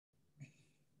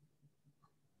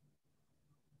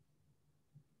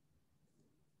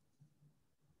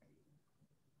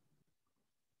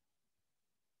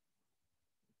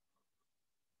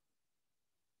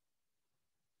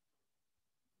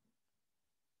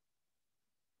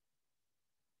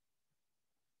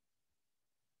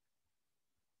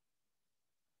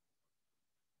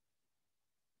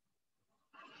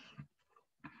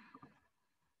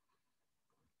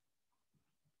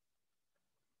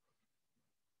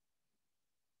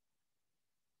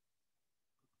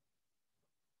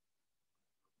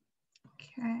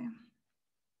Okay.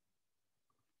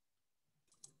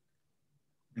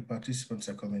 The participants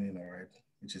are coming in, all right,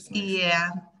 which is nice.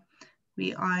 Yeah,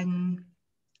 we're on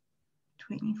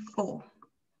 24.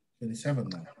 27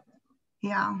 now.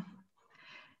 Yeah.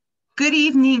 Good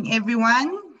evening,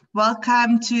 everyone.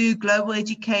 Welcome to Global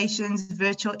Education's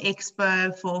Virtual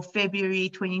Expo for February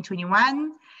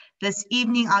 2021. This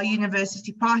evening, our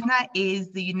university partner is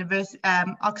the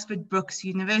Oxford Brookes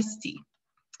University.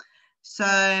 So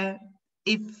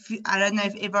I don't know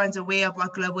if everyone's aware of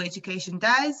what Global Education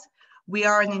does. We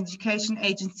are an education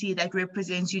agency that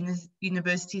represents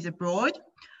universities abroad.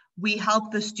 We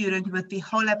help the student with the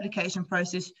whole application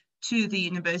process to the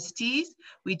universities.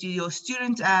 We do your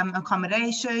student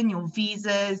accommodation, your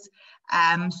visas,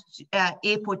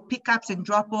 airport pickups and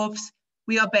drop-offs.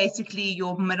 We are basically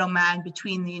your middleman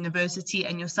between the university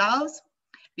and yourselves,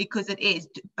 because it is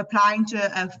applying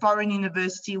to a foreign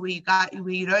university where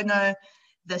you don't know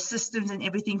the systems and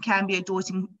everything can be a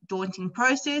daunting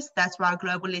process. That's why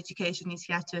Global Education is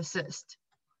here to assist.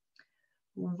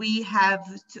 We have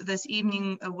this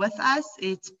evening with us,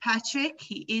 it's Patrick.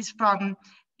 He is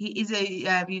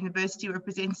a university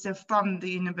representative from the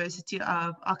University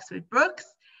of Oxford Brookes,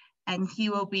 and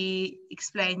he will be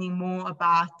explaining more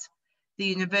about the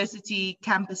university,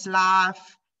 campus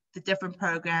life, the different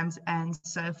programs, and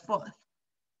so forth.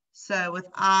 So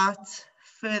without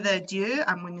further ado,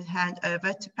 I'm going to hand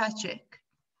over to Patrick.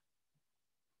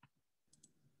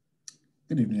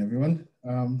 Good evening, everyone.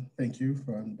 Thank you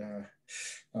for the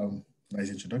nice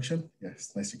introduction.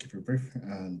 Yes, nice to keep it brief.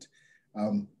 And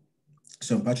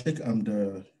so I'm Patrick. I'm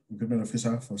the recruitment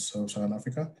officer for Southern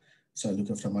Africa. So I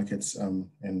look after markets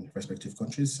in respective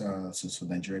countries, so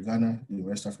Nigeria, Ghana,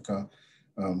 West Africa,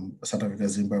 South Africa,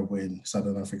 Zimbabwe,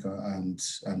 Southern Africa,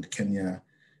 and Kenya,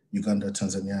 Uganda,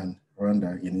 Tanzania, and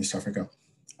Rwanda in East Africa.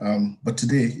 But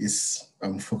today is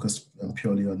focused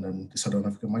purely on the Southern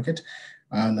African market,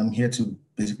 and I'm here to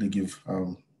basically give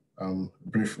a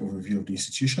brief overview of the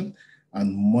institution,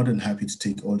 and more than happy to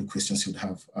take all the questions you'd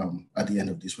have at the end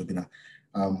of this webinar.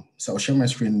 So I'll share my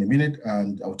screen in a minute,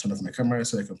 and I'll turn off my camera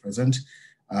so I can present.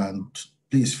 And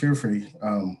please feel free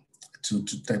to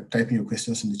type in your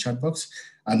questions in the chat box,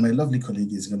 and my lovely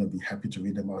colleague is going to be happy to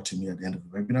read them out to me at the end of the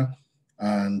webinar.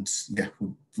 And yeah,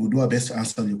 we'll do our best to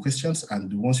answer your questions, and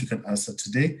the ones you can answer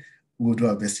today, we'll do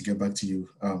our best to get back to you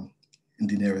in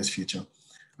the nearest future.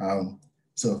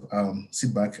 So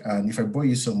sit back, and if I bore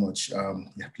you so much,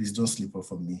 yeah, please don't sleep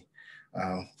off on me.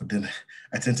 But then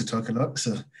I tend to talk a lot,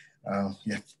 so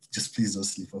yeah, just please don't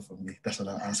sleep off on me. That's what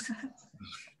I'll ask.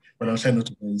 But I'll try not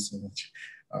to bore you so much.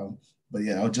 But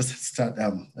yeah, I'll just start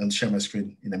and share my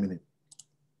screen in a minute.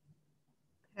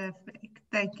 Perfect.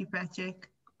 Thank you, Patrick.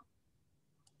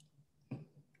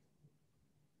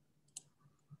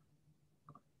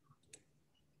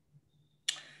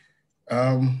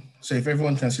 So if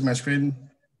everyone can see my screen,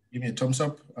 give me a thumbs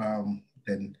up.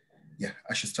 Then yeah,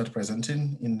 I should start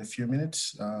presenting in a few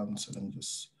minutes. So let me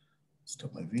just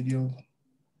stop my video.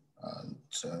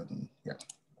 And yeah,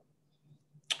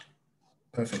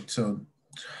 perfect. So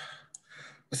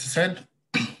as I said,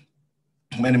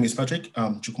 my name is Patrick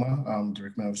Chukwuma. I'm the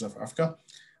Recruitment Officer of Africa,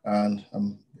 and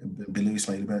below is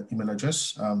my email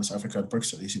address. It's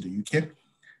africa@brookes.ac.uk.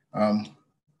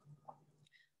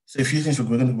 So a few things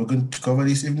we're going to cover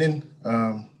this evening.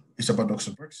 It's about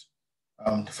Oxford Brookes,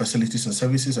 the facilities and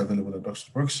services available at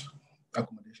Oxford Brookes,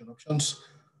 accommodation options,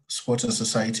 sports and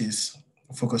societies,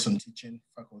 focus on teaching,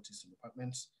 faculties and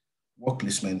departments, work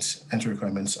placements, entry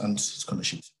requirements, and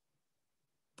scholarships.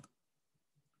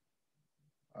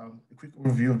 A quick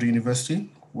overview of the university.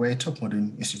 We're a top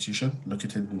modern institution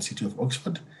located in the city of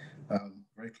Oxford,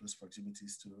 very close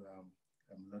proximities to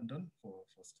London for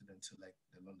students who like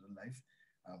the London life.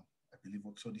 I believe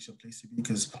Oxford is your place to be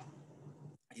because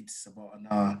it's about an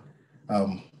hour,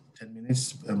 10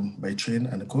 minutes by train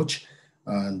and a coach,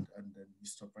 and then we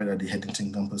stop right at the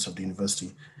Headington campus of the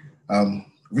university.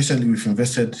 Recently, we've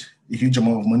invested a huge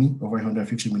amount of money, over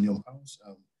 £150 million,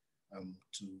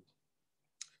 to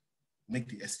make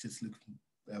the estates look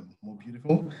more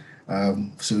beautiful.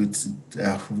 So it's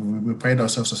we pride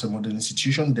ourselves as a modern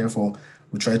institution. Therefore,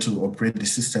 we try to upgrade the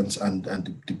systems and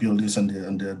the buildings and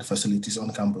the facilities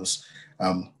on campus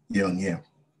year on year.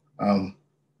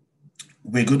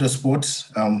 We're good at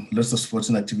sports. Lots of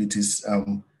sporting activities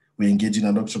we're engaging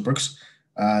at Oxford Brookes,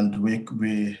 and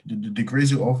the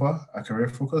degrees we offer are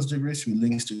career-focused degrees with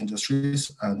links to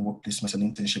industries and work placements and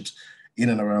internships in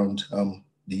and around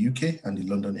the UK and the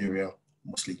London area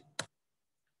mostly.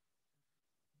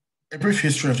 A brief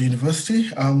history of the university.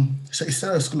 So it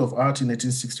started as a School of Art in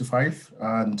 1865,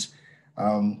 and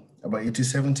about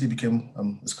 1870, it became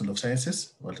a School of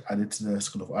Sciences, but added to the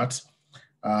School of Arts.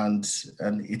 And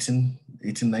in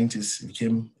 1890s, it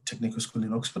became a technical school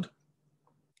in Oxford.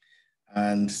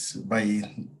 And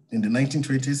in the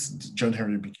 1920s, John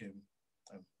Henry became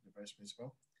the vice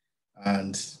principal.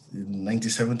 And in the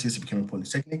 1970s, it became a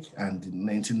polytechnic. And in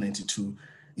 1992,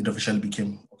 it officially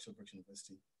became Oxford Brookes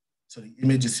University. So the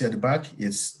image you see at the back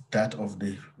is that of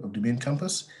the main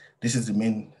campus. This is the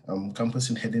main campus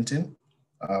in Headington.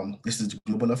 This is the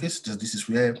global office. This is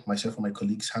where myself and my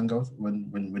colleagues hang out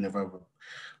whenever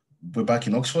we're back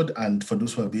in Oxford. And for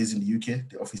those who are based in the UK,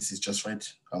 the office is just right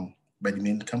by the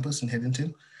main campus in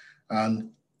Headington.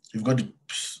 And we've got the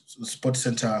sports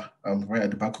center right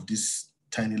at the back of this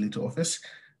tiny little office.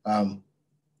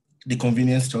 The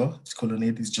convenience store, its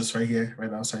Colonnade, is just right here,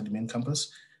 right outside the main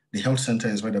campus. The health center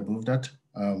is right above that.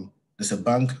 There's a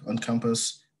bank on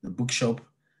campus, the bookshop,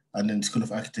 and then the School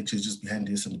of Architecture is just behind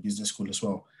this, and the business school as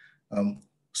well.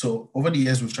 So over the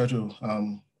years, we've tried to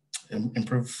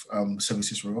improve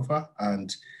services we offer,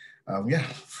 and yeah,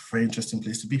 very interesting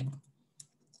place to be.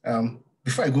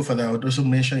 Before I go further, I would also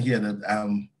mention here that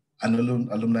I'm an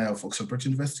alumni of Oxford Brookes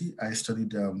University. I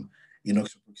studied in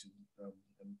Oxford Brookes in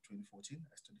 2014.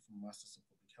 I studied for Masters in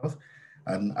Public Health,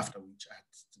 and after which I had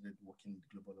started working in the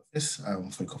global office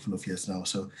for a couple of years now.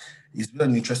 So it's been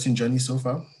an interesting journey so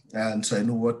far, and so I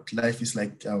know what life is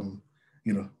like,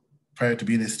 you know, prior to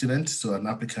being a student, so an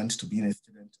applicant to being a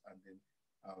student, and then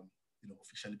you know,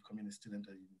 officially becoming a student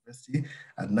at the university,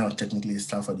 and now technically a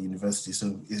staff at the university.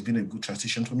 So it's been a good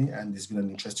transition for me, and it's been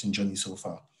an interesting journey so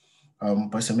far.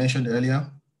 But as I mentioned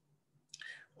earlier,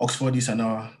 Oxford is an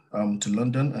hour to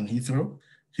London and Heathrow.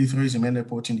 Heathrow is the main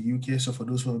airport in the UK. So for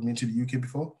those who have been to the UK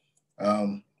before,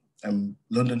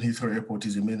 London Heathrow Airport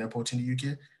is the main airport in the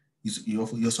UK. You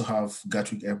also have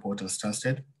Gatwick Airport and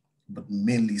Stansted, but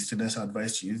mainly students are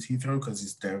advised to use Heathrow because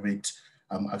it's direct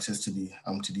access to the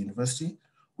university.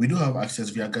 We do have access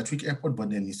via Gatwick Airport, but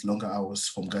then it's longer hours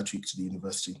from Gatwick to the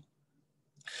university.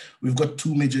 We've got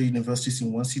two major universities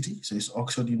in one city. So it's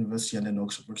Oxford University and then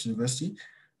Oxford Brookes University.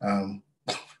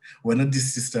 We're not the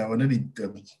sister, we're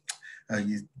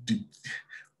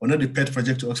not the pet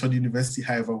project to Oxford University.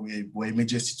 However, we're a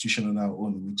major institution on our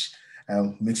own, which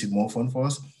makes it more fun for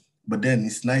us. But then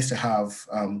it's nice to have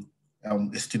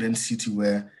a student city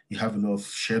where you have a lot of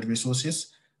shared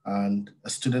resources. And a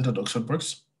student at Oxford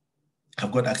Brookes,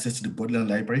 I've got access to the Bodleian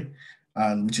Library,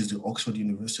 which is the Oxford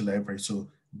University Library. So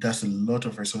that's a lot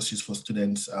of resources for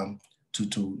students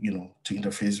to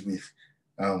interface with.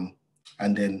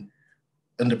 And then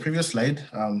on the previous slide,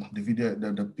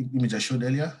 the big image I showed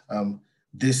earlier,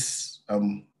 this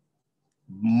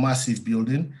massive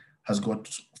building has got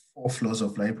 4 floors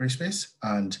of library space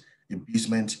and a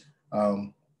basement,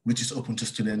 which is open to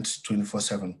students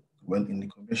 24/7. Well, in the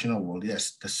conventional world,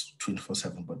 yes, that's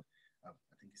 24/7, but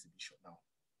I think it's a bit short now.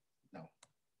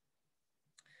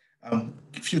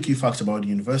 A few key facts about the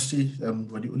university.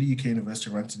 We're the only UK university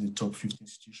ranked in the top 50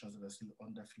 institutions that are still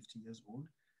under 50 years old.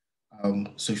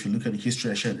 So if you look at the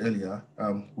history I shared earlier,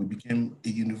 we became a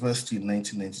university in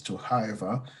 1992.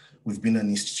 However, we've been an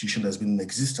institution that's been in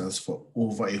existence for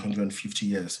over 150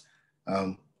 years.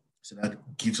 So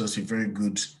that gives us a very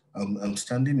good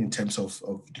standing in terms of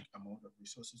the amount of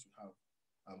resources we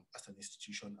have as an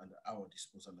institution and at our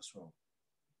disposal as well.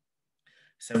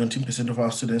 17% of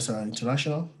our students are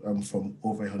international from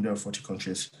over 140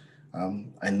 countries.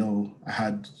 I know I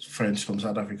had friends from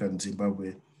South Africa and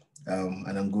Zimbabwe,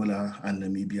 and Angola and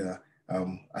Namibia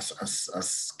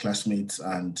as classmates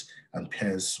and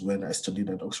peers when I studied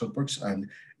at Oxford Brookes, and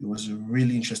it was a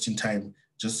really interesting time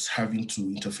just having to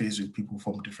interface with people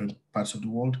from different parts of the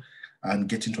world and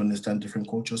getting to understand different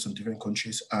cultures and different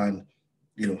countries, and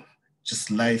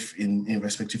just life in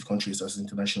respective countries as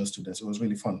international students. It was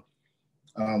really fun.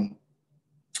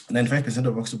 95%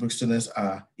 of Oxford Brookes students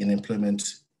are in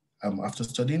employment after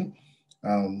studying.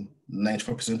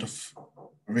 94% of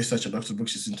research at Oxford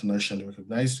Brookes is internationally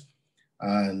recognized,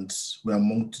 and we're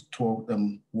among 12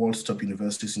 world's top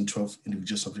universities in 12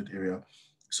 individual subject area.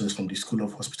 So it's from the School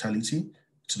of Hospitality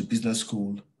to the Business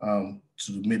School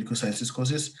to the Medical Sciences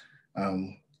courses,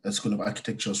 the School of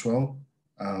Architecture as well.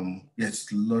 Yes,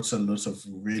 lots and lots of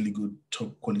really good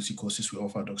top quality courses we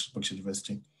offer at Oxford Brookes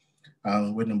University.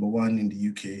 We're number 1 in the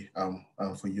UK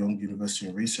for young university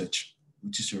and research,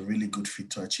 which is a really good feat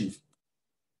to achieve.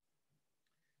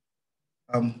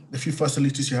 The few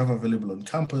facilities you have available on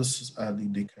campus are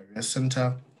the Career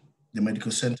Center, the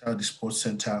Medical Center, the Sports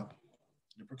Center,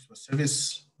 the Brookes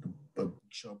Service, the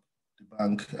bookshop, the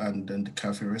bank, and then the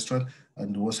cafe restaurant,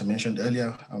 and the ones I mentioned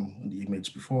earlier on the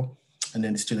image before, and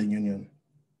then the Student Union.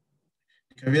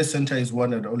 The Career Center is one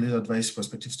that I always advise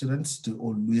prospective students to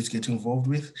always get involved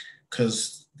with,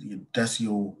 because that's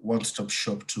your one-stop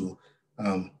shop to,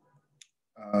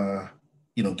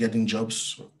 getting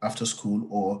jobs after school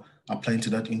or applying to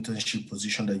that internship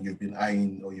position that you've been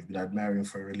eyeing or you've been admiring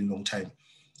for a really long time.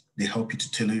 They help you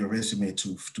to tailor your resume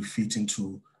to fit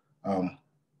into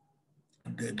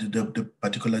the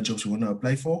particular jobs you want to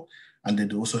apply for, and then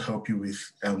they also help you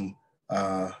with to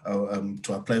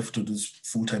apply to those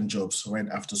full-time jobs right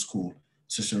after school.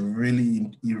 So it's a really,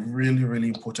 really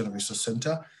important resource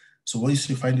center. So once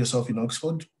you find yourself in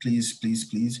Oxford, please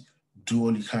do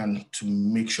all you can to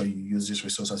make sure you use this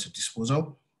resource at your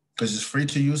disposal, because it's free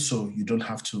to use, so you don't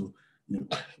have to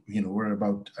worry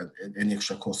about any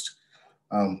extra cost.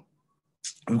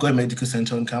 We've got a medical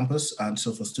center on campus, and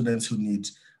so for students who need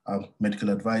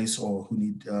medical advice or who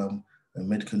need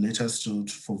medical letters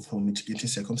for mitigating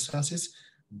circumstances,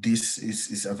 this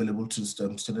is available to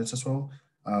students as well.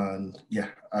 And yeah,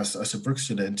 as a Brookes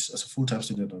student, as a full-time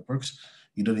student at Brookes,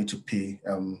 you don't need to pay,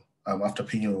 after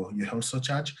paying your health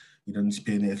surcharge, you don't need to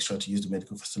pay any extra to use the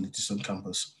medical facilities on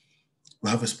campus.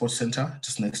 We have a sports center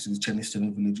just next to the Chinese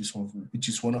Student Village, which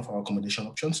is one of our accommodation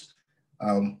options.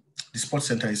 The sports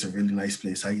center is a really nice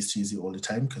place. I used to use it all the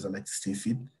time because I like to stay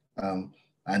fit.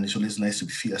 And it's always nice to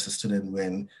be fit as a student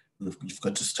when you've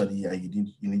got to study and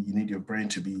you need your brain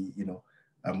to be,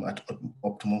 at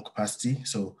optimal capacity.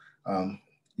 So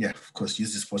yeah, of course,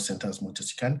 use the sports center as much as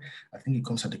you can. I think it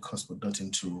comes at a cost, but nothing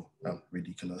too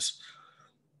ridiculous.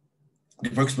 The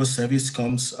Brookes Bus service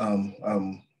comes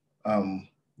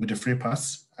with a free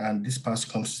pass, and this pass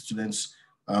comes to students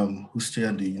who stay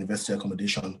at the university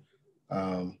accommodation.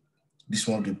 This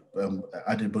one of the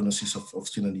added bonuses of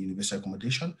staying at the university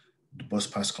accommodation. The bus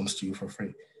pass comes to you for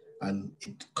free, and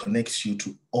it connects you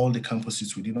to all the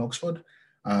campuses within Oxford.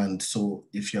 And so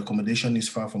if your accommodation is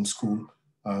far from school,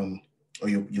 or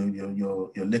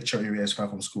your lecture area is far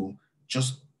from school,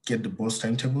 just get the bus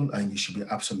timetable and you should be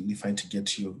absolutely fine to get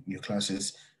to your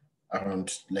classes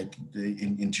around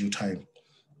in due time.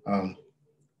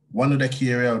 One other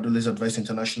key area I would always advise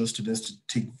international students to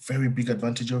take very big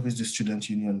advantage of is the student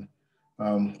union.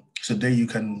 So there you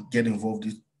can get involved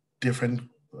in different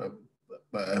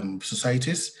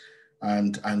societies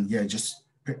and yeah, just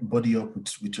buddy up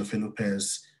with your fellow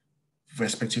peers,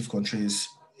 respective countries,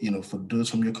 for those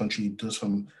from your country, those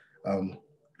from,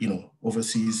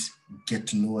 overseas, get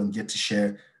to know and get to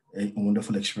share a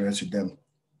wonderful experience with them.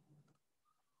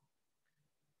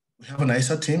 We have an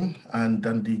ISA team, and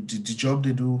then the job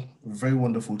they do, a very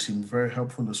wonderful team, very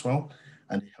helpful as well.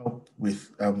 And they help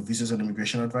with visas and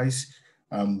immigration advice,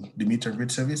 the meet and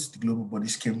greet service, the global body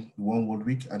scheme, the One World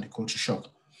Week, and the culture shock.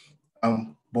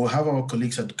 But we have our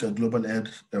colleagues at Global Ed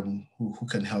who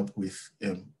can help with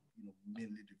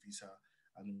mainly the visa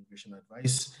and immigration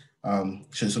advice.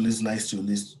 So it's always nice to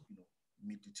always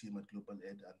meet the team at Global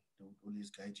Ed, and they will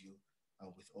always guide you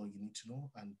with all you need to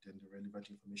know and then the relevant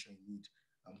information you need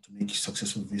to make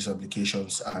successful visa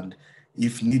applications. And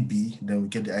if need be, then we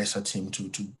get the ISA team to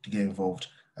get involved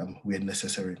where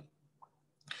necessary.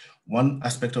 One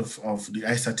aspect of the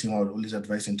ISA team I would always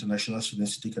advise international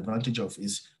students to take advantage of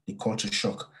is the culture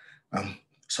shock.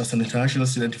 So as an international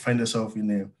student, to find yourself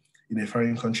in a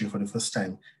foreign country for the first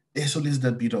time, there's always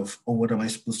that bit of, oh, what am I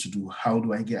supposed to do? How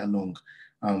do I get along?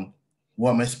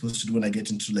 What am I supposed to do when I get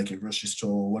into like a grocery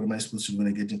store? What am I supposed to do when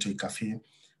I get into a cafe?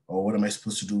 Or what am I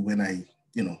supposed to do when I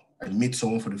meet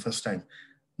someone for the first time?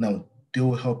 Now, they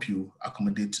will help you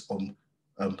accommodate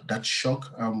that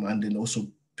shock and then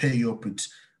also pair you up with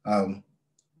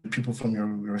people from your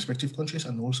respective countries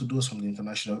and also those from the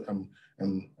international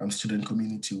student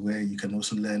community, where you can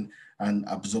also learn and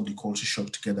absorb the culture shock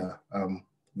together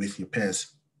with your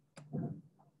peers.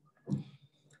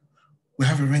 We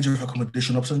have a range of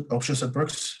accommodation options at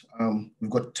Brookes. We've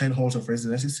got 10 halls of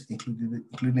residences,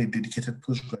 including a dedicated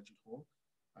postgraduate hall,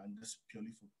 and that's purely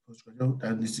for postgraduate,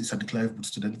 and this is at the Clive Booth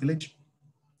Student Village.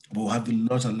 But we'll have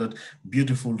a lot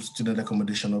beautiful student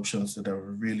accommodation options that are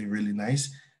really, really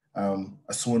nice.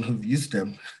 As someone who've used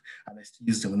them, and I still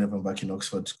use them whenever I'm back in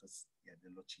Oxford because yeah,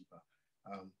 they're a lot cheaper.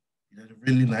 They're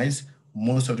really nice.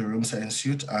 Most of the rooms are en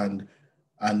suite, and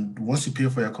once you pay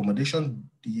for your accommodation,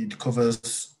 it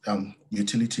covers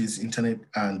utilities, internet,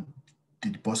 and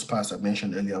the bus pass I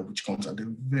mentioned earlier, which comes at a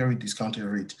very discounted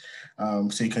rate.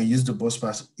 So you can use the bus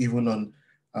pass even on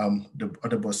the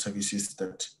other bus services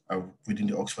that are within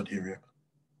the Oxford area.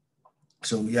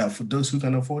 So yeah, for those who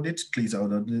can afford it, please, I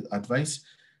would advise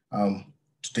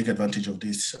to take advantage of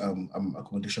this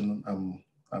accommodation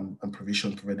and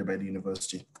provision provided by the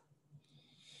university.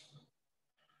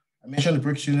 I mentioned the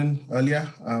Brookes Union earlier.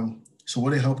 So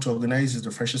what they help to organize is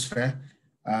the Freshers' Fair.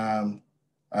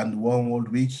 and One World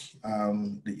Week.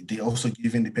 They also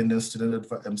give independent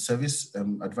student service,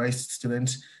 advise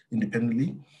students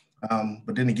independently.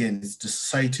 But then again, it's the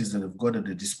societies that have got at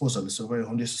their disposal. It's over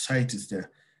 100 societies there.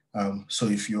 So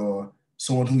if you're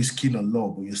someone who is keen on law,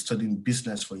 but you're studying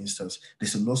business, for instance,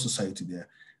 there's a law society there.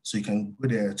 So you can go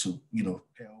there to,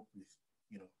 pair up with,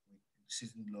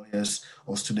 seasoned lawyers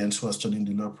or students who are studying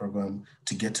the law program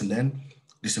to get to learn.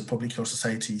 There's a public health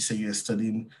society. Say you're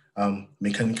studying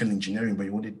mechanical engineering, but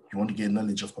you want to get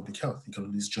knowledge of public health. You can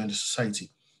always join the society,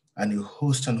 and a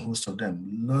host of them.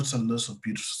 Lots and lots of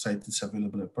beautiful societies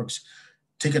available at Brookes.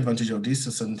 Take advantage of this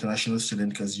as an international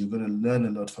student because you're going to learn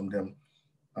a lot from them.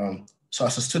 So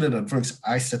as a student at Brookes,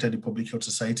 I started the Public Health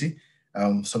Society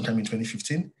sometime in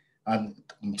 2015, and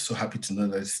I'm so happy to know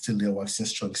that it's still there, waxing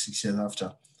strong 6 years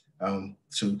after.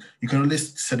 So you can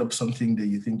always set up something that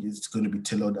you think is going to be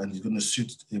tailored and is going to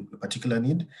suit a particular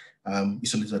need.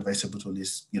 It's always advisable to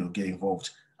always, get involved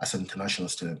as an international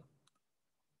student.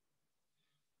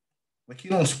 We're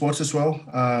keen on sports as well.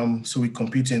 So we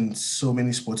compete in so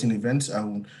many sporting events.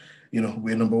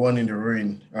 We're number one in the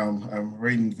rowing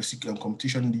university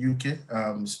competition in the UK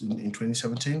in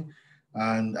 2017.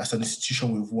 And as an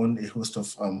institution, we've won a host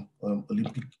of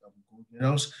Olympic gold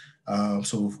medals.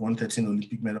 So we've won 13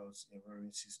 Olympic medals in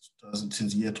rowing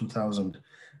since the year 2000.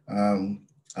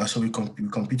 So we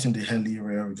compete in the Henley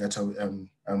Royal Regatta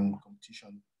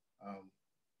competition.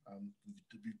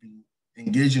 We've been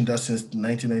engaged in that since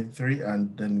 1993,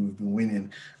 and then we've been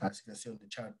winning. As you can see on the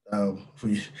chart,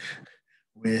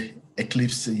 we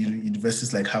eclipsed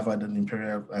universities like Harvard and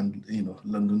Imperial and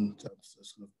London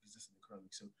School of Business and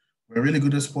Economics. So we're really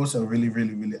good at sports and really,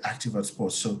 really, really active at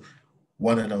sports. So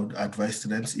what I would advise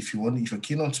students, if you're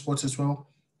keen on sports as well,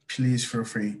 please feel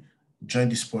free, join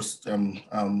the sports and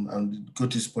go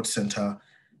to the sports center,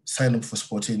 sign up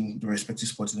for the respective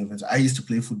sporting events. I used to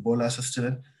play football as a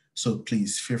student, so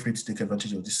please feel free to take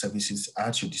advantage of these services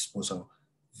at your disposal.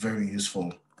 Very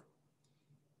useful.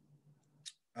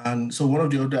 And so one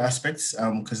of the other aspects,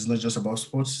 because it's not just about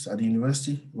sports at the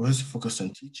university, we also focus on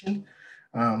teaching.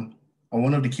 And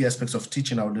one of the key aspects of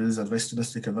teaching I would always advise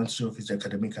students to take advantage of is the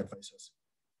academic advisors.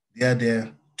 They are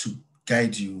there to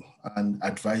guide you and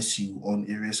advise you on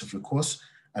areas of your course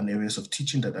and areas of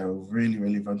teaching that are really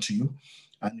relevant to you.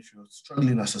 And if you're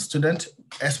struggling as a student,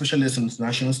 especially as an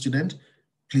international student,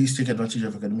 please take advantage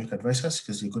of academic advisors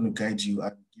because they're going to guide you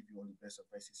and give you all the best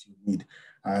advices you need.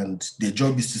 And their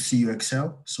job is to see you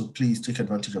excel, so please take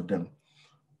advantage of them.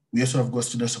 We also have got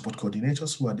student support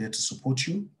coordinators who are there to support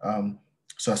you.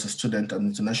 So as a student, an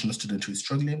international student who is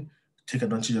struggling, take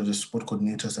advantage of the support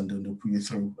coordinators and they'll put you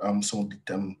through some of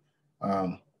the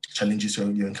challenges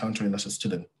you're encountering as a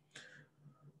student.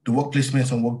 The work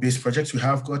placements and work-based projects we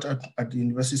have got at the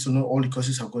university, so not all the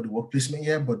courses have got the work placement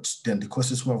here, but then the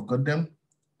courses who have got them,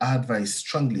 I advise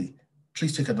strongly,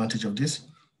 please take advantage of this.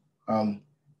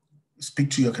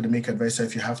 Speak to your academic advisor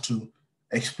if you have to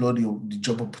explore the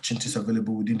job opportunities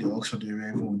available within the Oxford area,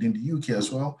 even within the UK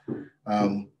as well.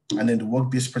 And then the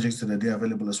work-based projects that are there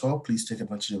available as well, please take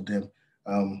advantage of them.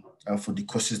 And for the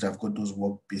courses that have got those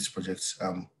work-based projects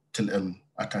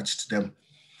attached to them.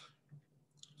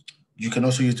 You can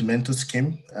also use the mentor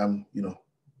scheme. The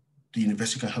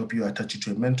university can help you attach you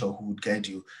to a mentor who would guide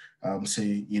you.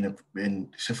 Say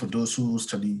for those who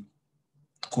study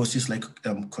courses like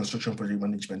construction project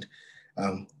management,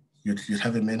 you'd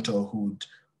have a mentor who would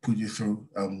put you through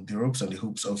the ropes and the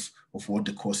hoops of what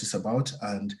the course is about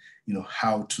and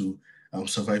how to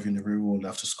survive in the real world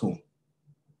after school.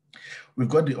 We've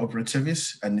got the operate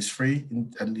service and it's free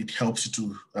and it helps you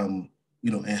to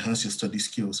enhance your study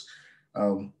skills.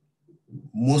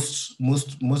 Most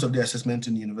of the assessment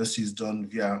in the university is done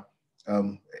via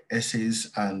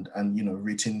essays and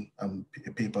written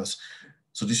papers.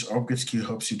 So this upgrade skill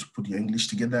helps you to put your English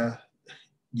together,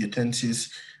 your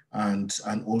tenses, and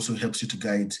also helps you to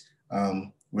guide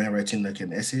when writing like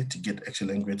an essay to get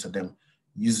excellent grades at them.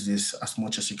 Use this as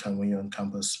much as you can when you're on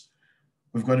campus.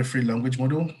 We've got a free language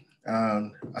module.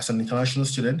 As an international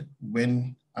student,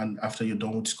 when and after you're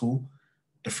done with school,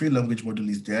 the free language module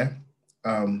is there.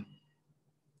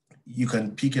 You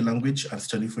can pick a language and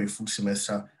study for a full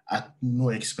semester at no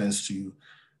expense to you.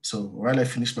 So while I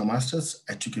finished my master's,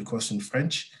 I took a course in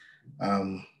French.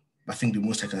 I think the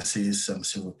most I can say is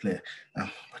s'il vous plaît.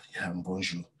 But yeah,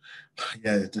 bonjour.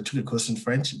 Yeah, I took a course in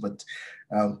French, but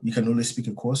you can always pick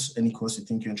a course, any course you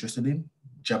think you're interested in,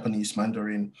 Japanese,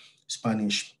 Mandarin,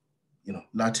 Spanish,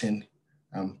 Latin.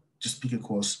 Just pick a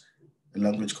course, a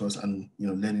language course, and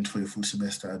learn it for a full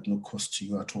semester at no cost to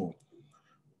you at all.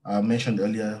 I mentioned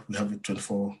earlier, we have a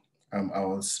 24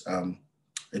 hours,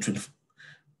 a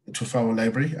 24-hour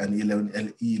library and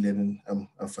e-learning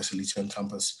health facility on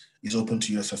campus is open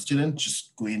to you as a student.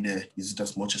 Just go in there, use it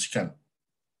as much as you can.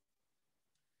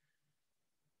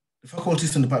 The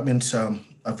faculties and departments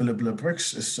available at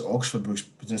Brookes is the Oxford Brookes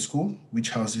Business School, which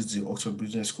houses the Oxford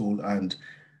Business School and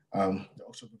the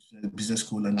Oxford Business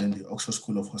School, and then the Oxford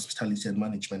School of Hospitality and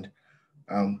Management.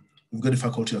 We've got the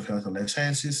Faculty of Health and Life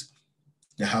Sciences,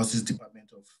 the houses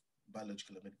Department of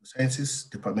Biological and Medical Sciences,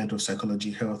 Department of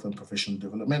Psychology, Health and Professional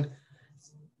Development,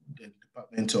 the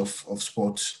Department of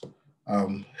Sports,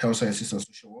 Health Sciences and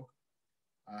Social Work,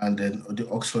 and then the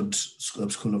Oxford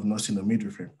School of Nursing and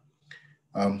Midwifery.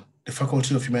 The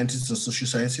Faculty of Humanities and Social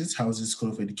Sciences houses School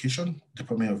of Education,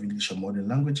 Department of English and Modern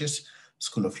Languages,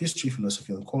 School of History,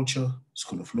 Philosophy and Culture,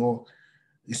 School of Law,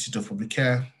 Institute of Public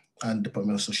Care, and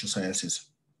Department of Social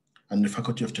Sciences. And the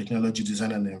Faculty of Technology,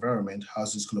 Design and Environment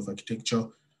houses School of Architecture,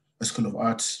 a School of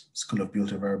Arts, School of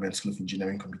Built Environment, School of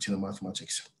Engineering, Computing and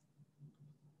Mathematics.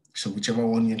 So whichever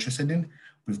one you're interested in,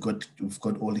 we've got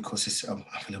all the courses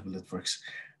available at Brookes,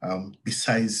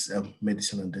 besides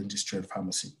medicine and dentistry and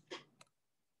pharmacy.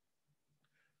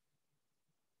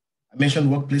 I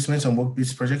mentioned work placements and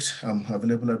work-based projects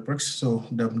available at Brookes. So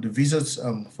the visas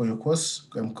for your course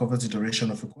covers the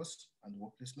duration of your course and the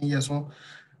work placement year as well.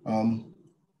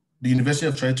 The university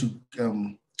have tried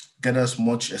to get as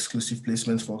much exclusive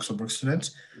placements for Oxford Brookes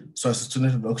students. So as a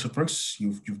student at Oxford Brookes,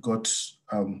 you've got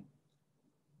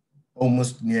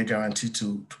almost near guaranteed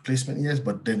to placement years,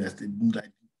 but then I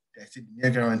said near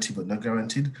guaranteed, but not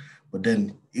guaranteed. But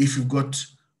then if you've got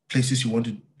places you want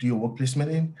to do your work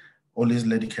placement in, always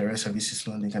let the career services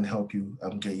know, they can help you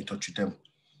get in touch with them.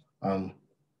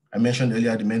 I mentioned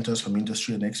earlier the mentors from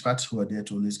industry and experts who are there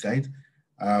to always guide.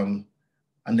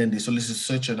 And then there's always a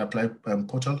search and apply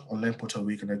portal, online portal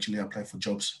where you can actually apply for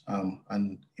jobs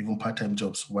and even part-time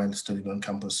jobs while studying on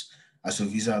campus, as your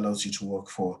visa allows you to work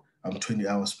for 20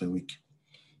 hours per week.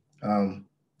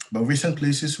 But recent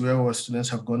places where our students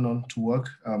have gone on to work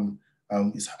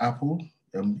is Apple,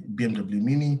 BMW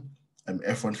Mini,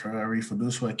 F1 Ferrari. For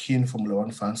those who are keen Formula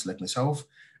One fans like myself,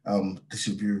 this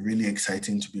would be really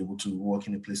exciting to be able to work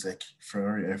in a place like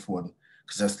Ferrari F1,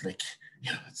 because that's like,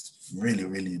 it's really,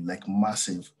 really like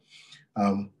massive.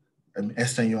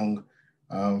 Ernst & Young,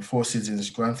 Four Seasons,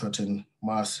 Grant Thornton,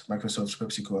 Mars, Microsoft,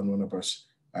 PepsiCo, and Warner Bros.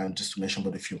 And just to mention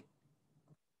but a few.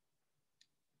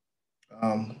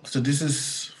 So this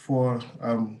is for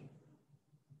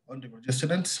undergraduate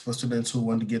students, for students who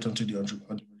want to get onto the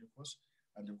undergraduate course,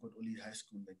 and they've got only high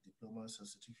school like diplomas and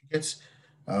certificates.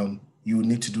 You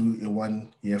need to do a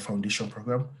 1-year foundation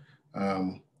program.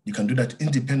 You can do that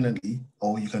independently,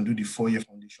 or you can do the 4-year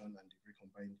foundation and degree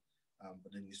combined.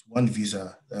 But then it's one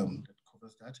visa that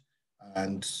covers that.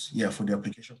 And yeah, for the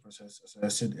application process, as I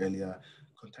said earlier,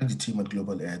 contact the team at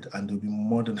Global Ed, and they'll be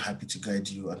more than happy to guide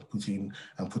you and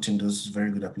put in those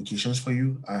very good applications for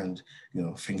you. And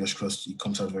fingers crossed, it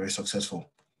comes out very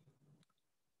successful.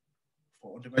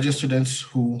 For undergraduate students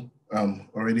who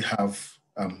already have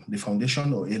the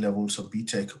foundation or A-levels or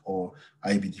BTech or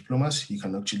IB diplomas, you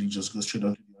can actually just go straight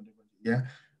on to the undergraduate year.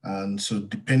 And so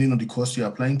depending on the course you're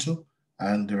applying to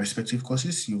and the respective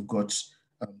courses, you've got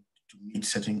to meet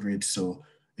certain grades. So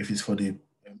if it's for the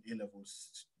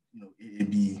A-levels,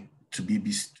 AAB to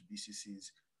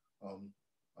BCCs, for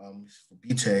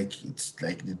BTech, it's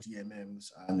like the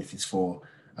DMMs, and if it's for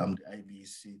the IB,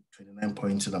 say 29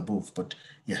 points and above. But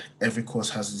yeah, every course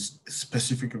has a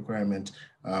specific requirement.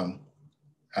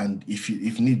 And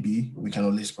if need be, we can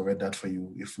always provide that for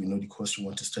you if we know the course you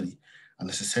want to study. And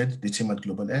as I said, the team at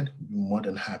Global Ed will be more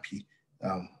than happy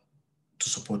to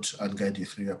support and guide you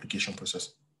through your application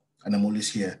process. And I'm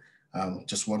always here,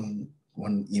 just one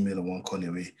email or one call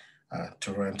away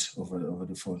to rant over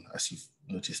the phone, as you've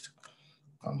noticed.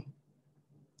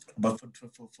 But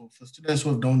for students who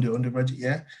have done the undergraduate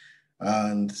year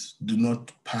and do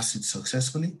not pass it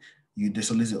successfully,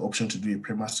 there's always the option to do a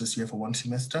pre-master's year for 1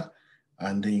 semester,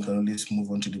 and then you can always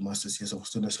move on to the master's years of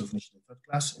students who finish the 3rd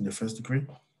class in the 1st degree.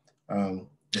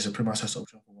 There's a pre-master's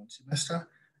option for 1 semester,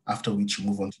 after which you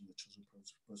move on to your chosen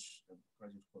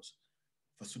postgraduate course.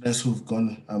 For students who've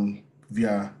gone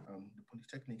via the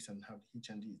polytechnics and have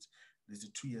HNDs, there's a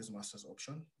 2 years master's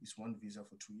option. It's 1 visa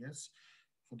for 2 years,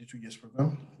 for the 2 years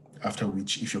program, after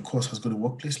which, if your course has got a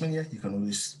work placement year, you can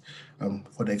always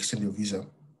further extend your visa.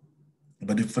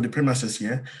 But for the pre-master's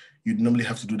year, you'd normally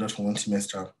have to do that for 1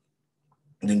 semester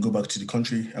and then go back to your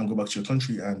country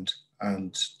and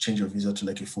change your visa to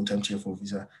like a full-time Tier 4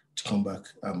 visa to come back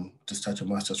to start your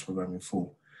master's program in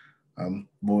full. But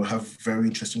we'll have very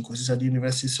interesting courses at the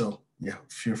university, so yeah,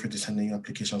 feel free to send in your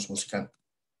applications once you can.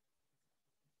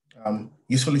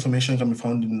 Useful information can be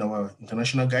found in our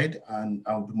international guide, and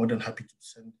I'll be more than happy to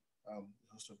send a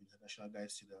host of international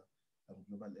guides to the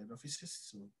global head offices.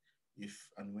 So if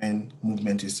and when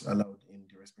movement is allowed in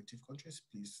the respective countries,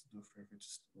 please do feel free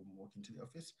to walk into the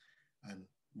office and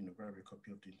grab a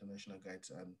copy of the international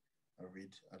guides and read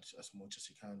as much as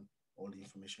you can all the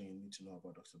information you need to know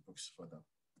about Oxford Brookes further.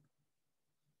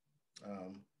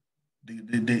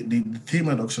 The theme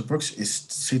at Oxford Brookes is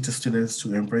say to students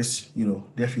to embrace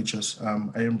their futures.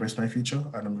 I embrace my future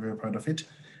and I'm very proud of it.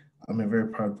 I'm a very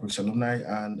proud Brookes alumni,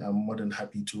 and I'm more than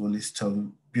happy to always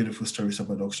tell beautiful stories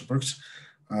about Oxford Brookes.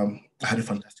 I had a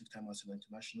fantastic time as an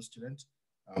international student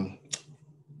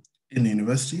in the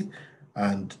university,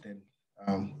 and then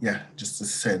just as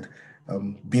I said,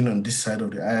 being on this side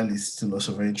of the aisle is still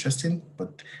also very interesting,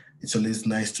 but it's always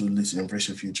nice to embrace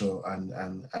your future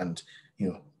and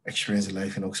experience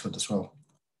life in Oxford as well.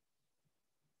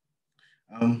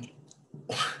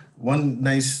 One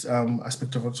nice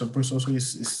aspect of Oxford Brookes also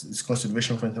is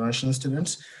consideration for international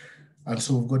students. And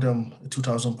so we've got a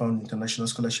 £2,000 international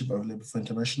scholarship available for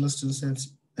international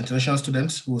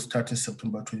students who will start in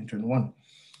September 2021.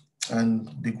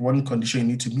 And the one condition you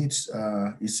need to meet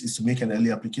is to make an early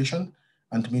application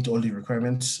and to meet all the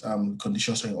requirements,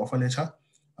 conditions on your offer letter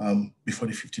before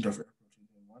the 15th of April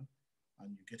 2021.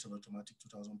 And you get an automatic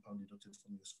 £2,000 deducted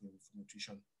from your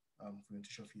tuition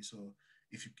fee. So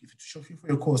if your tuition fee for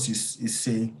your course is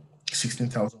say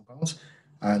 £16,000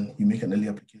 and you make an early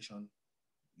application,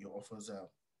 your offers are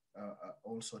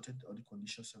all sorted, all the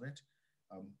conditions are met,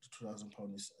 the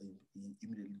 £2,000 is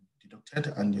immediately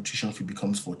deducted and your tuition fee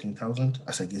becomes £14,000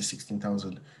 as against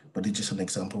 £16,000, but it's just an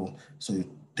example. So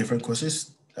different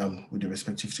courses with the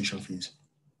respective tuition fees.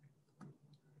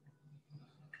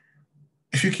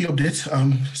 A few key updates.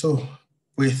 So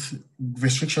with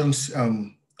restrictions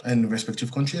in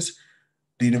respective countries,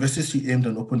 the university aimed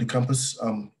and opened the campus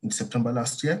in September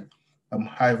last year.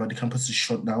 However, the campus is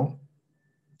shut down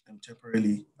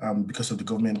temporarily because of the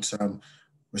government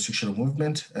restriction of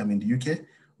movement in the UK,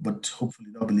 but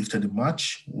hopefully that will be lifted in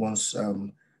March once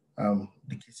the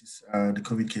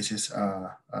COVID cases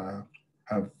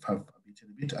have abated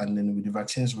a bit, and then with the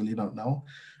vaccines rolling out now,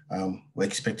 we're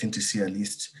expecting to see at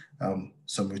least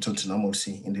some return to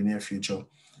normalcy in the near future.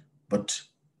 But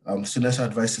students are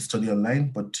advised to study online,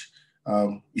 but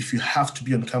if you have to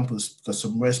be on campus, because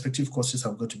some respective courses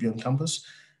have got to be on campus,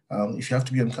 if you have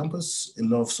to be on campus, a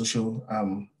lot of social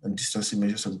and distancing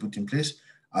measures are put in place,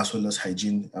 as well as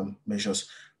hygiene measures.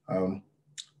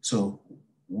 So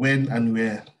when and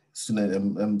where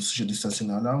student, social distancing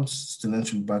allows,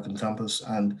 students will be back on campus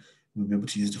and will be able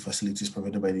to use the facilities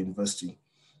provided by the university.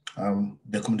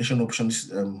 The accommodation options,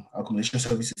 accommodation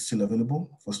service is still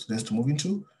available for students to move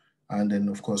into. And then,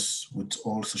 of course, with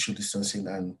all social distancing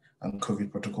and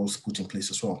COVID protocols put in place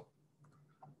as well.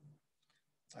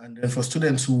 And then for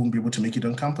students who won't be able to make it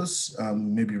on campus,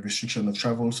 maybe restriction of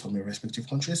travels from your respective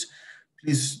countries,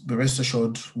 please be rest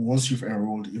assured, once you've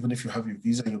enrolled, even if you have your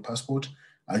visa and your passport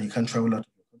and you can't travel out of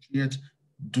your country yet,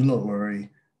 do not worry.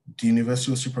 The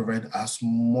university will still provide as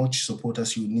much support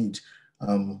as you need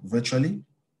virtually,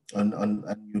 and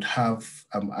you'd have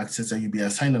access, and you'll be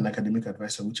assigned an academic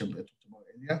advisor, which I talked about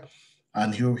earlier,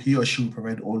 and he or she will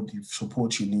provide all the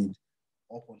support you need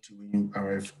up until when you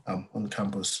arrive on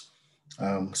campus.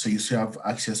 So you still have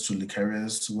access to the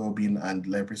careers, well-being, and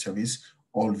library service,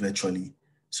 all virtually.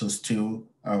 So still,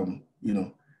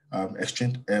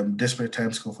 desperate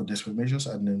times call for desperate measures,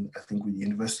 and then I think the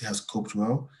university has coped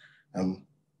well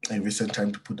in recent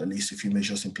time to put at least a few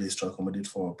measures in place to accommodate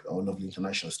for our lovely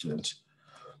international students.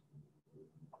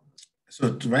 So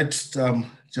just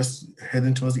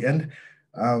heading towards the end.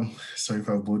 Sorry if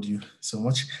I bored you so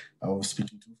much. I was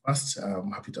speaking too fast.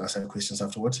 I'm happy to answer questions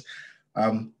afterwards.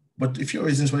 But a few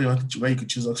reasons why you could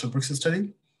choose Oxford Brookes to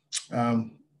study.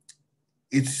 Oxford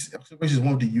Brookes is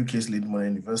one of the UK's leading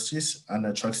modern universities and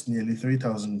attracts nearly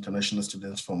 3,000 international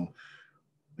students from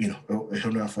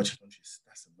 140 countries.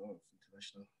 That's a lot of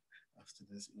international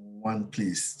students in one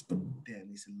place, but then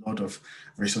it's a lot of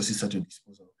resources at your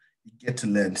disposal. You get to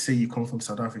learn. Say you come from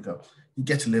South Africa, you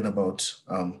get to learn about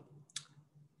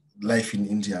life in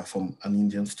India from an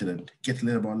Indian student. You get to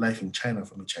learn about life in China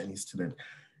from a Chinese student.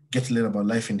 Get to learn about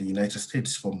life in the United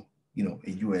States from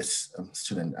a US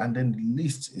student, and then the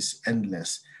list is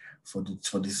endless for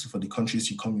the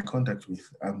countries you come in contact with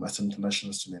as an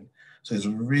international student. So it's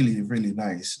really, really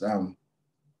nice.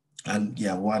 And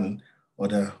yeah, one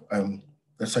other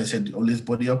that's why I said always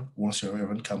body up once you're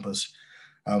on campus.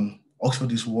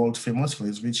 Oxford is world famous for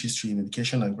its rich history in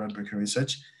education and groundbreaking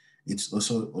research. It's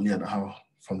also only an hour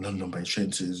from London by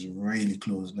train, so it's really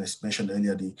close. And I mentioned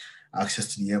earlier the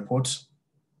access to the airport.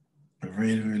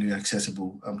 really, really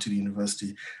accessible to the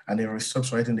university. And there are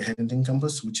stops right in the Headington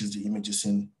campus, which is the image you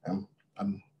see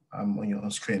on your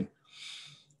own screen.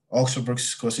 Oxford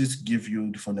Brookes courses give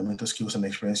you the fundamental skills and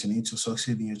experience you need to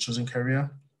succeed in your chosen career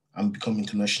and become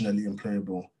internationally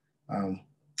employable.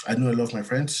 I know a lot of my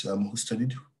friends who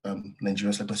studied,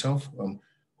 Nigerians like myself,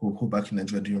 who back in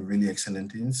Nigeria doing really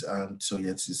excellent things. And so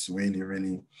yes, it's really,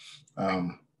 really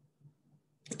a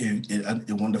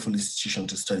wonderful institution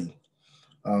to study.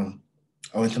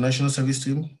 Our international service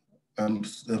team,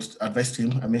 advice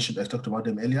team, I talked about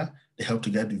them earlier. They help to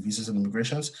guide the visas and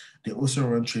immigrations. They also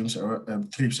run trips around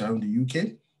the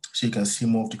UK, so you can see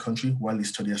more of the country while you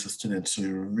study as a student. So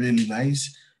you're really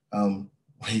nice, where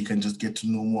you can just get to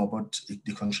know more about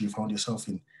the country you found yourself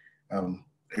in,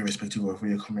 irrespective of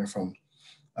where you're coming from.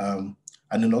 And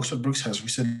then Oxford Brookes has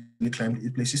recently climbed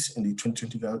 8 places in the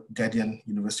 2020 Guardian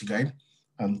University Guide,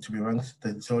 to be ranked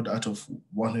the 3rd out of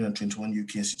 121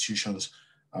 UK institutions.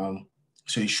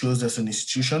 So it shows us an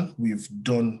institution we've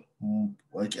done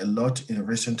like a lot in a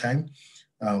recent time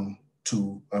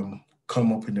to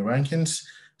come up in the rankings.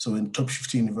 So in top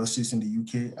 50 universities in the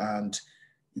UK, and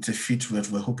it's a feat that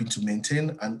we're hoping to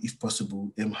maintain and, if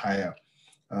possible, aim higher.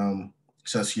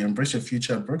 So as you embrace your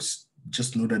future at Brookes,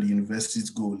 just know that the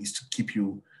university's goal is to keep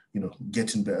you,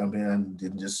 getting better and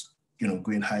then just,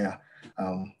 going higher,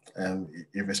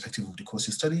 irrespective of the course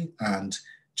you study and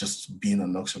just being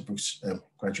an Oxford Brookes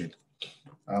graduate.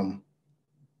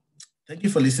 Thank you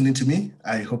for listening to me.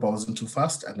 I hope I wasn't too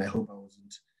fast, and I hope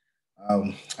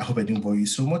I hope I didn't bore you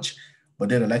so much. But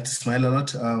then I like to smile a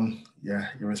lot,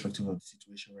 irrespective of the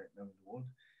situation right now in the world.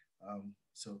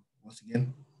 So once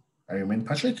again, I remain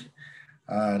Patrick,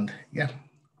 and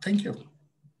thank you.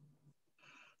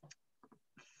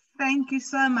 Thank you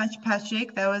so much,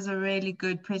 Patrick. That was a really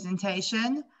good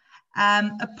presentation.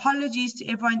 Apologies to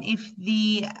everyone if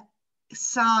the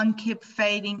sound kept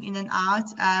fading in and out.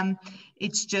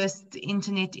 It's just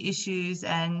internet issues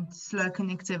and slow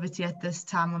connectivity at this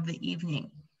time of the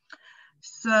evening.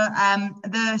 So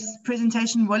this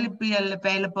presentation will be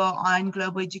available on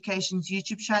Global Education's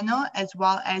YouTube channel, as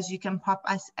well as you can pop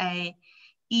us an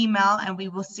email and we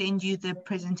will send you the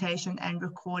presentation and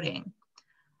recording.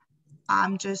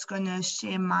 I'm just going to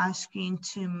share my screen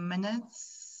 2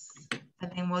 minutes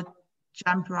and then we'll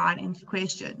jump right into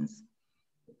questions.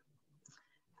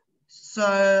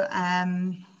 So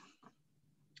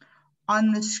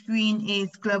on the screen is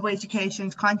Global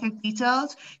Education's contact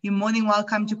details. You're more than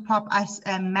welcome to pop us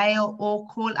a mail or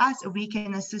call us. We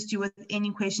can assist you with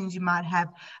any questions you might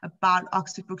have about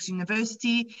Oxford Brookes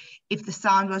University. If the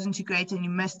sound wasn't too great and you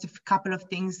missed a couple of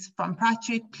things from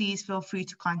Patrick, please feel free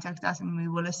to contact us and we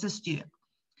will assist you.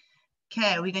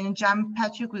 Okay, we're going to jump,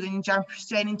 Patrick, we're going to jump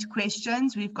straight into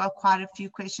questions. We've got quite a few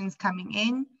questions coming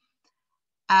in.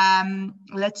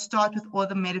 Let's start with all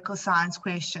the medical science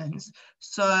questions.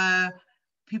 So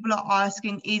people are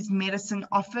asking, is medicine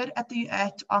offered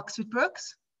at Oxford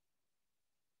Brookes?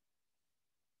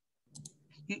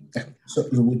 So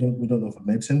we don't offer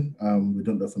medicine. We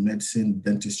don't offer medicine,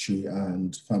 dentistry,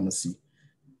 and pharmacy.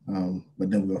 But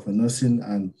then we offer nursing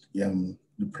and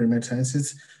the pre-med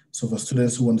sciences. So for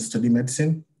students who want to study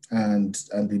medicine and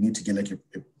they need to get like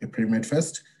a pre-med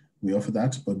first, we offer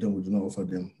that, but then we do not offer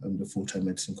them the full-time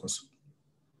medicine course.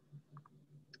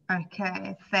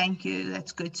 Okay, thank you.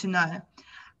 That's good to know.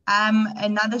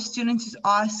 Another student is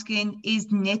asking, is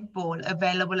netball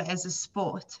available as a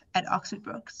sport at Oxford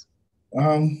Brookes?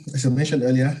 As I mentioned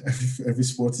earlier, every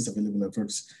sport is available at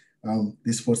Brookes.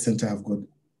 The sports center have got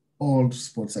all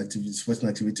sports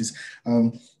activities.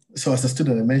 So as a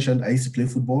student, I mentioned I used to play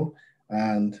football,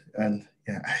 and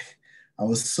I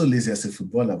was so lazy as a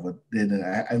footballer, but then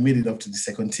I made it up to the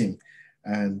second team.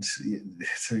 And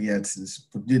so it's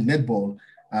the netball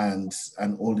and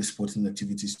all the sporting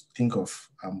activities think of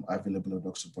available at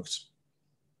Oxford Brookes.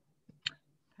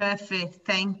 Perfect,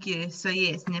 thank you. So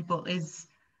yes, netball is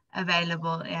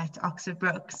available at Oxford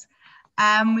Brookes.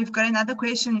 We've got another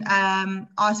question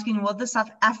asking, will the South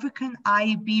African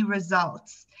IB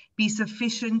results be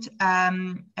sufficient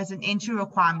as an entry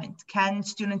requirement? Can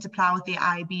students apply with their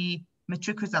IB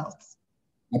matric results?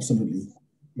 Absolutely.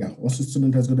 Yeah, once a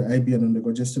student has got the IB and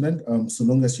undergraduate student, so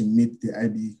long as you meet the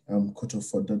IB cutoff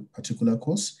for that particular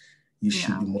course, you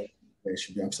should be more, it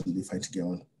should be absolutely fine to get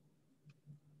on.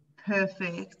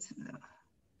 Perfect.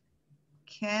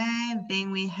 Okay,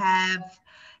 then we have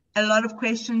a lot of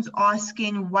questions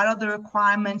asking, what are the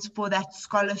requirements for that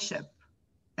scholarship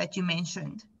that you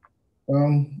mentioned?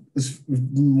 It's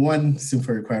one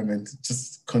simple requirement,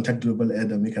 just contact Global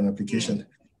Ed and make an application.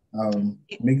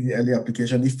 make the early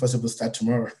application, if possible, start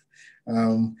tomorrow.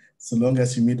 So long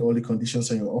as you meet all the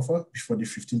conditions on your offer before the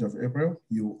 15th of April,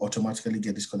 you automatically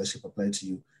get the scholarship applied to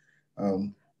you.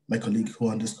 My colleague who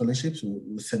on the scholarships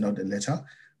will send out a letter,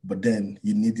 but then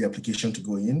you need the application to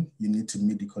go in. You need to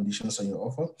meet the conditions on your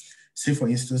offer. Say, for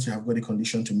instance, you have got a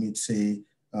condition to meet, say,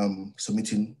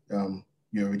 submitting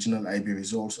your original IB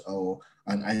results or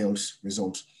an IELTS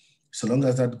result. So long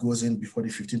as that goes in before the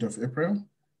 15th of April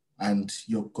and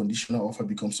your conditional offer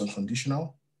becomes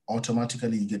unconditional,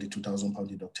 automatically you get the £2,000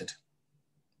 deducted.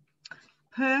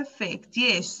 Perfect.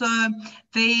 Yes. So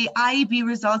the IEB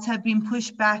results have been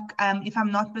pushed back. If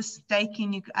I'm not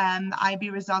mistaken, the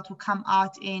IEB result will come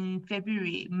out in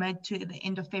February, mid to the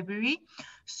end of February.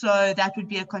 So that would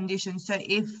be a condition. So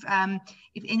if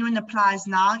anyone applies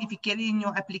now, if you get in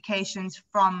your applications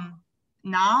from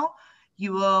now,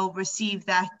 you will receive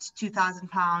that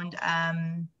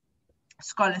 £2,000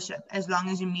 scholarship as long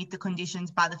as you meet the conditions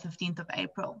by the 15th of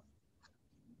April.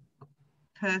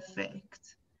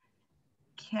 Perfect.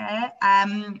 Okay,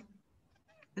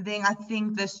 then I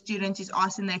think the student is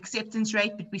asking the acceptance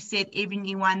rate, but we said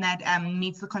everyone that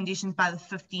meets the conditions by the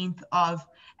 15th of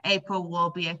April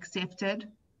will be accepted,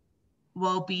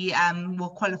 will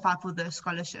qualify for the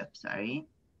scholarship, sorry.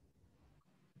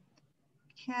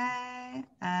 Okay,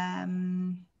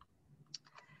 then,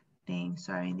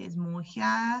 sorry, there's more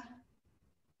here.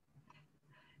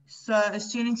 So a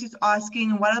student is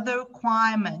asking, what are the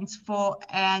requirements for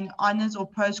an honors or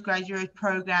postgraduate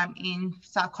program in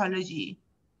psychology?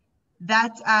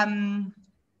 That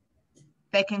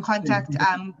they can contact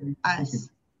us.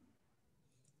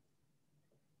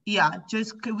 Yeah,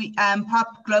 just could we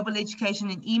pop Global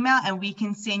Education an email and we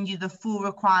can send you the full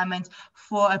requirements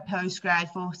for a postgrad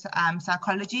for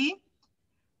psychology.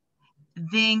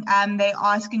 Then they're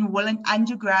asking, will an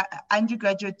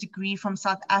undergraduate degree from a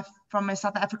South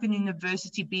African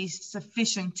university be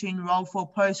sufficient to enroll for a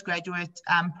postgraduate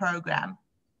program?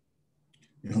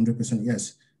 100%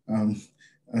 yes.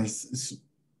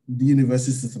 The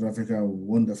universities in South Africa are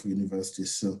wonderful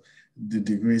universities, so the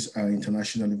degrees are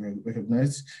internationally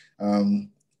recognized.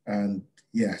 And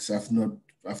yes, I've not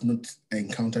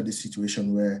encountered a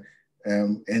situation where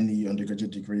any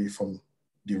undergraduate degree from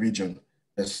the region,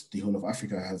 that's the whole of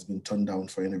Africa, has been turned down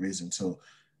for any reason. So,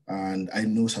 and I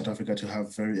know South Africa to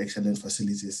have very excellent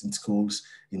facilities in schools,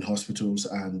 in hospitals,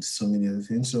 and so many other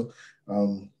things. So,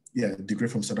 yeah, a degree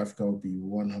from South Africa will be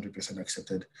 100%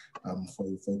 accepted for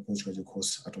a postgraduate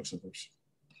course at Oxford Brookes.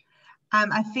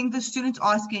 I think the student's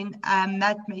asking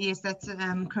that, yes, that's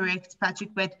correct,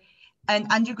 Patrick, but an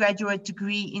undergraduate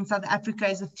degree in South Africa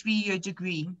is a 3-year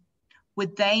degree.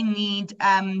 Would they need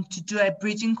to do a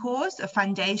bridging course, a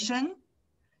foundation,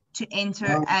 to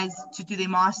enter to do their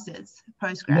master's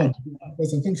postgrad? No,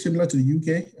 because I think similar to the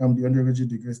UK, the undergraduate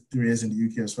degree is in the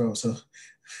UK as well. So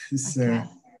it's okay.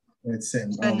 It's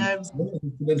same. So no, so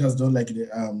the student has done like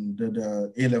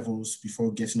the A levels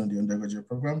before getting on the undergraduate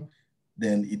program,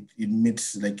 then it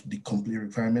meets like the complete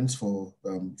requirements for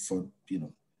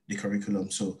the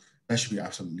curriculum. So that should be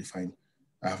absolutely fine.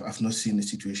 I've not seen a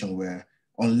situation where,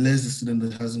 unless the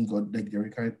student hasn't got like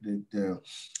the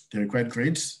required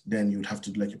grades, then you'd have to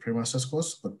do like a pre-master's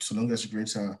course. But so long as the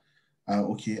grades are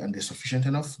okay and they're sufficient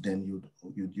enough, then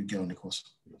you get on the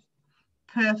course.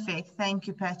 Perfect. Thank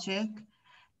you, Patrick.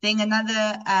 Then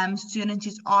another student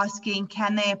is asking,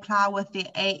 can they apply with their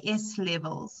AS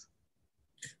levels?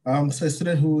 So a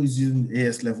student who is using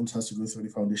AS levels has to go through the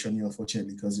foundation year,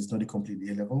 unfortunately, because it's not a complete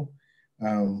A level.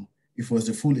 If it was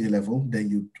the full A level, then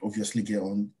you obviously get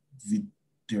on the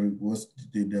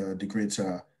grades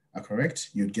are correct,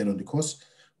 you'd get on the course.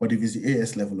 But if it's the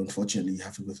AS level, unfortunately, you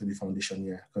have to go through the foundation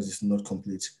year because it's not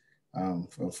complete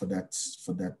for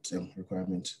that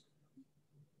requirement.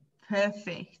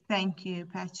 Perfect. Thank you,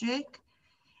 Patrick.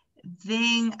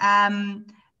 Then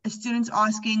a student's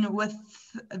asking, with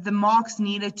the marks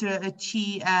needed to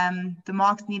achieve, the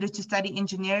marks needed to study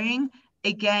engineering,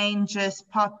 again, just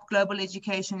pop Global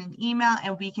Education an email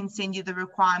and we can send you the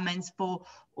requirements for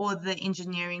all the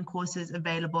engineering courses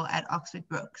available at Oxford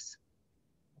Brookes.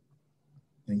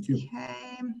 Thank you.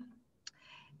 Okay.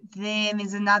 Then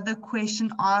there's another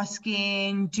question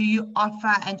asking, do you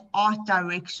offer an art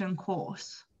direction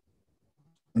course?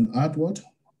 An art what?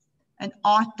 An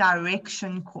art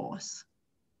direction course.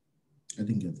 I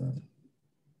didn't get that.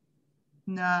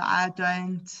 No, I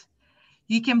don't.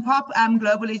 You can pop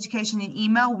Global Education an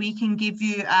email. We can give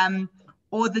you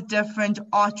all the different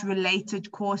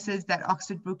art-related courses that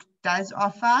Oxford Brookes does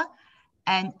offer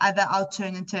and other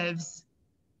alternatives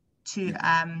to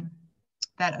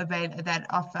that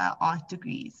offer art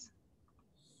degrees.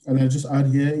 And I'll just add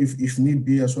here, if need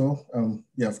be as well,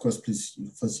 yeah, of course, please,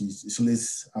 first, it's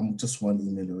always, I'm just one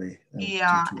email away.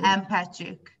 Yeah, and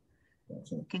Patrick.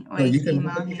 So, can no, always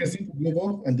email you can send to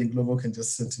Global, and then Global can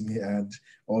just send to me,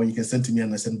 or you can send to me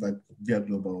and I send back via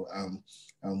Global.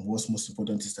 What's most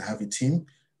important is to have a team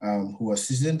who are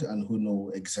seasoned and who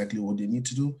know exactly what they need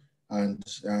to do, and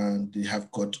they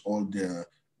have got all the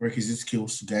requisite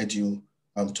skills to guide you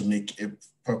to make a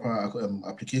proper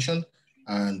application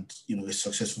and a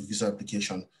successful visa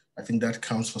application. I think that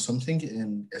counts for something,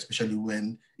 and especially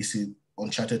when it's an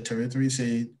uncharted territory,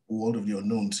 say world of the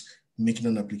unknowns. Making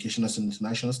an application as an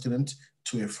international student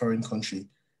to a foreign country,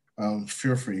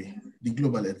 feel free. The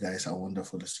Global Ed guys are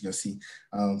wonderful, as you can see.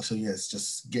 So yes,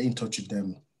 just get in touch with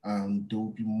them. They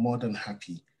will be more than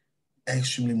happy,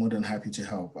 extremely more than happy to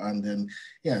help. And then,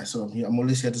 yeah, so I'm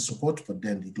always here to support, but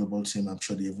then the global team, I'm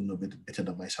sure they even know better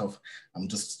than myself. I'm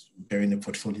just bearing a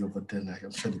portfolio, but then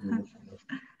I'm sure the global team are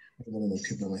more than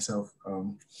equipped than myself.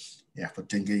 Yeah, but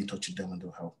then get in touch with them and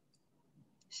they'll help.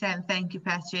 Shan, thank you,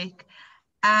 Patrick.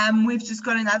 We've just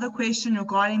got another question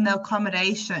regarding the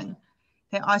accommodation.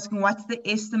 They're asking, what's the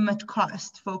estimate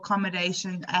cost for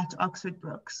accommodation at Oxford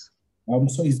Brookes?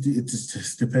 So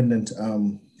it's dependent.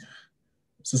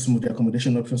 So some of the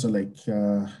accommodation options are like,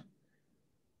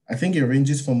 I think it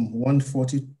ranges from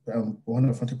 140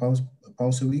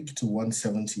 pounds a week to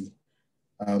 170,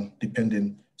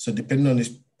 depending. So depending on its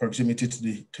proximity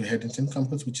to Headington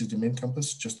campus, which is the main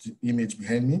campus, just the image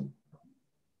behind me.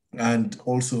 And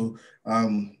also,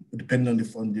 depending on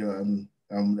the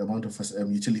amount of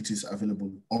utilities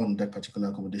available on that particular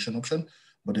accommodation option,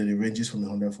 but then it ranges from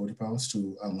 140 pounds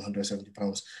to 170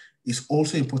 pounds. It's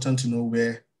also important to know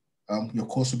where your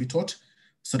course will be taught,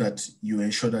 so that you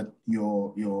ensure that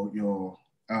you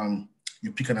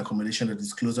pick an accommodation that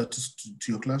is closer to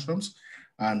your classrooms,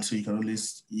 and so you can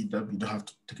always you don't have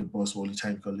to take a bus all the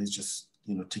time. You can always just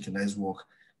take a nice walk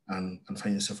and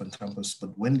find yourself on campus.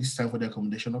 But when it's time for the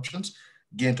accommodation options,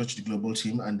 get in touch with the global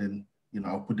team, and then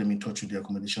I'll put them in touch with the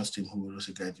accommodations team who will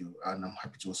also guide you, and I'm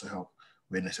happy to also help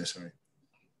where necessary.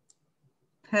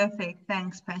 Perfect,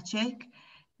 thanks, Patrick.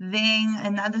 Then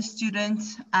another student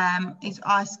is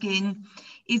asking,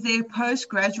 is there a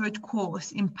postgraduate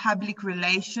course in public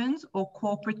relations or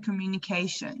corporate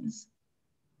communications?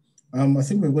 I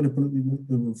think we've got a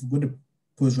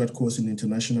postgrad course in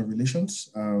international relations.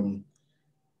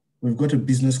 We've got a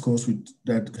business course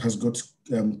that has got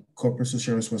corporate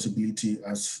social responsibility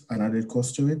as an added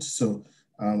course to it. So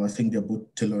I think they're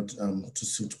both tailored to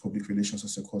suit public relations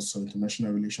as a course, so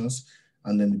international relations,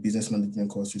 and then the business management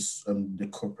course is the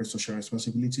corporate social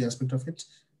responsibility aspect of it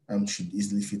should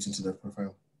easily fit into that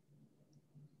profile.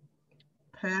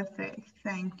 Perfect,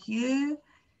 thank you.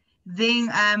 Then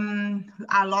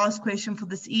our last question for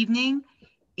this evening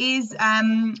is,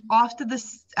 after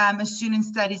a student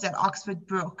studies at Oxford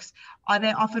Brookes, are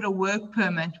they offered a work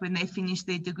permit when they finish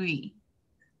their degree?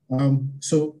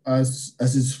 So as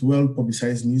it's well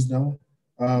publicized news now,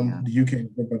 the UK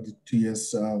has got back the 2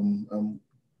 years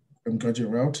graduate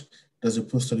route. There's a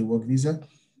post-study work visa.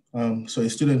 So a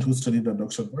student who studied at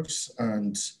Oxford Brookes,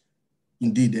 and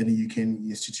indeed any UK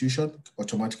institution,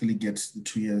 automatically gets the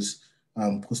 2 years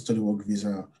post-study work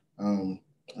visa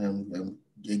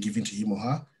given to him or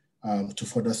her to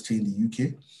further stay in the UK.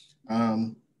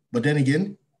 But then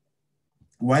again,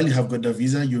 while you have got the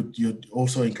visa, you're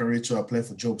also encouraged to apply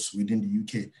for jobs within the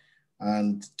UK.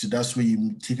 And that's where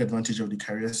you take advantage of the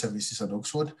career services at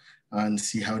Oxford and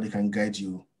see how they can guide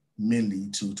you mainly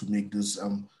to make those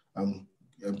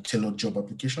tailored job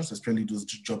applications, especially those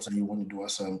jobs that you want to do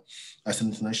as an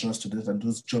international student, and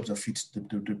those jobs that fit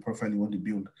the profile you want to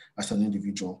build as an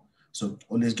individual. So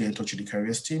always get in touch with the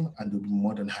careers team, and they'll be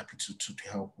more than happy to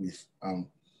help with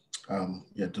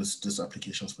those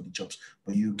applications for the jobs.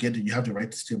 But you have the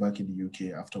right to stay back in the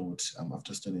UK afterwards,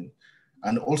 after studying.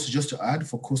 And also, just to add,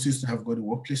 for courses that have got a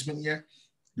work placement year,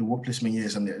 the work placement year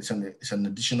is an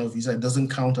additional visa. It doesn't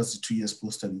count as the 2 years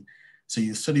post-study. So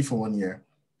you study for 1 year,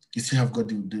 you still have got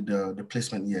the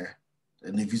placement year,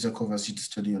 and the visa covers you to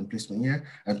study on placement year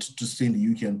and to stay in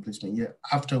the UK on placement year,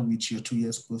 after which your 2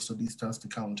 years post-study starts to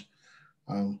count.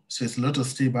 So it's a lot of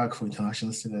stay back for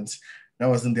international students. That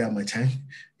wasn't there at my time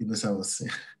because I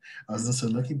wasn't so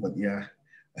lucky, but yeah,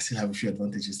 I still have a few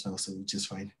advantages now, so which is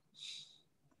fine.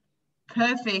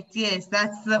 Perfect. Yes,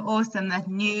 that's awesome. That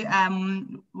new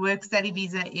work study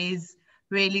visa is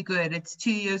really good. It's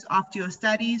 2 years after your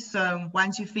studies. So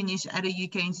once you finish at a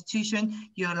UK institution,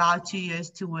 you're allowed 2 years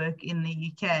to work in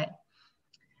the UK.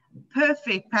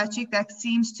 Perfect, Patrick. That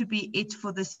seems to be it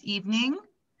for this evening.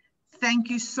 Thank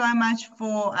you so much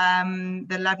for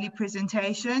the lovely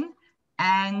presentation.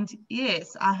 And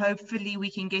yes, hopefully we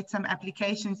can get some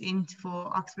applications in for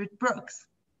Oxford Brookes.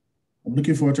 I'm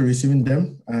looking forward to receiving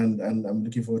them, and I'm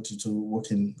looking forward to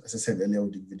working, as I said earlier,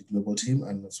 with the global team,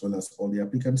 and as well as all the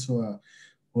applicants who are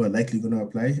likely going to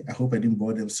apply. I hope I didn't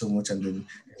bore them so much and then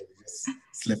just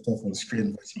slept off on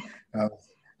screen. But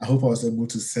I hope I was able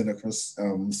to send across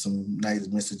some nice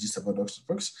messages about Oxford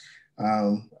Brookes.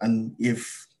 And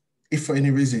if for any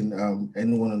reason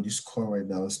anyone on this call right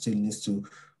now still needs to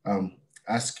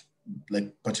ask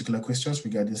like particular questions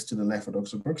regarding student life at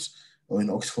Oxford Brookes or in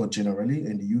Oxford generally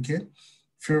in the UK,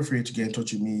 feel free to get in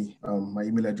touch with me. My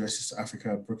email address is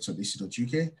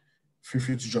africa@brookes.ac.uk. Feel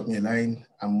free to drop me a line.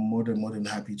 I'm more than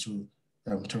happy to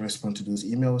respond to those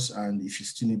emails. And if you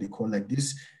still need a call like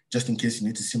this, just in case you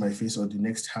need to see my face or the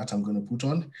next hat I'm going to put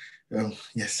on,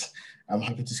 yes, I'm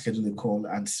happy to schedule a call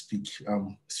and speak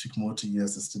more to you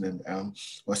as a student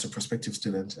or as a prospective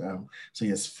student. So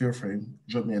yes, feel free,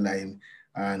 drop me a line.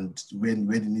 And when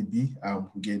you need be,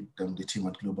 we'll get the team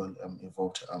at Global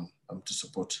involved to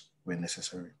support when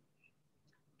necessary.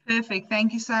 Perfect.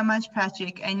 Thank you so much,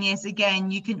 Patrick. And yes,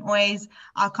 again, you can always,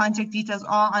 our contact details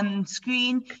are on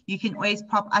screen. You can always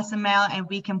pop us a mail and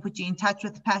we can put you in touch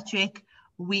with Patrick.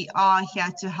 We are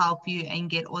here to help you and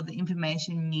get all the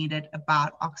information needed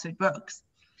about Oxford Brookes.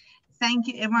 Thank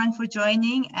you everyone for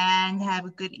joining and have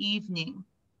a good evening.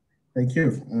 Thank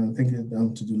you. Thank you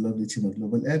to the lovely team at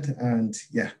Global Ed. And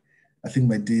yeah, I think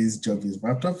my day's job is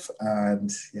wrapped up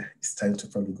and yeah, it's time to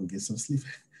probably go get some sleep.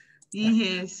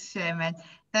 Yes, Sherman.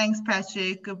 Thanks,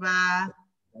 Patrick. Goodbye.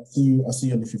 I'll see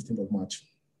you on the 15th of March.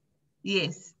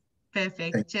 Yes,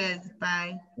 perfect. Cheers.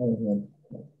 Bye. Bye, everyone.